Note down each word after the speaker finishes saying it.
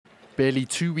barely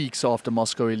 2 weeks after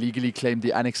Moscow illegally claimed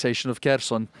the annexation of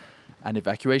Kherson, and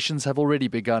evacuations have already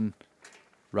begun.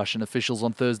 Russian officials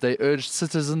on Thursday urged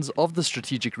citizens of the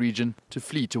strategic region to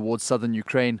flee towards southern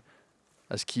Ukraine,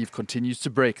 as Kyiv continues to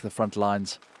break the front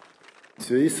lines.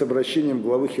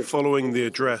 Following the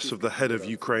address of the head of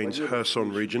Ukraine's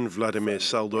Kherson region, Vladimir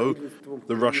Saldo,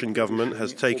 the Russian government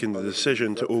has taken the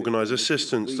decision to organize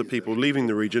assistance to people leaving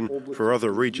the region for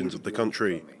other regions of the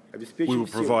country. We will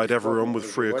provide everyone with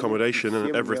free accommodation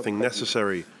and everything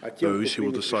necessary. Those who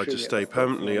will decide to stay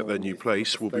permanently at their new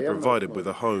place will be provided with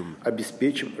a home.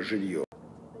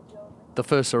 The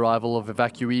first arrival of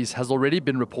evacuees has already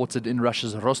been reported in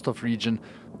Russia's Rostov region,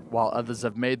 while others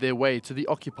have made their way to the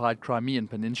occupied Crimean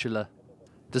peninsula.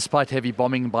 Despite heavy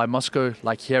bombing by Moscow,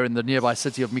 like here in the nearby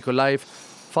city of Mykolaiv,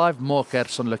 5 more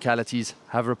Kherson localities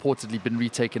have reportedly been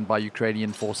retaken by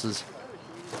Ukrainian forces.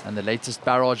 And the latest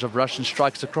barrage of Russian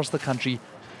strikes across the country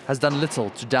has done little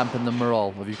to dampen the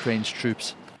morale of Ukraine's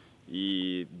troops.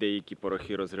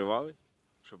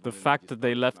 The fact that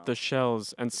they left the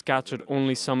shells and scattered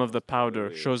only some of the powder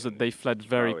shows that they fled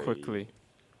very quickly.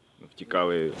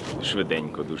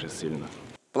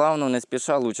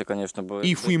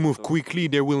 If we move quickly,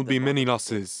 there will be many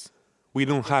losses. We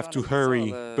don't have to hurry,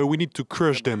 but we need to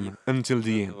crush them until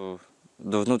the end.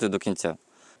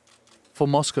 For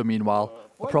Moscow, meanwhile,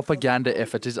 a propaganda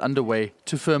effort is underway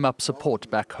to firm up support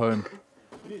back home.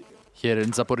 Here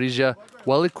in Zaporizhia,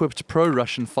 well-equipped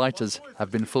pro-Russian fighters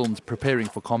have been filmed preparing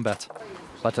for combat.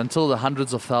 But until the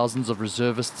hundreds of thousands of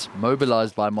reservists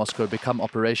mobilized by Moscow become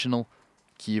operational,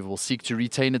 Kyiv will seek to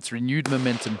retain its renewed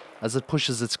momentum as it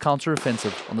pushes its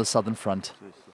counter-offensive on the southern front.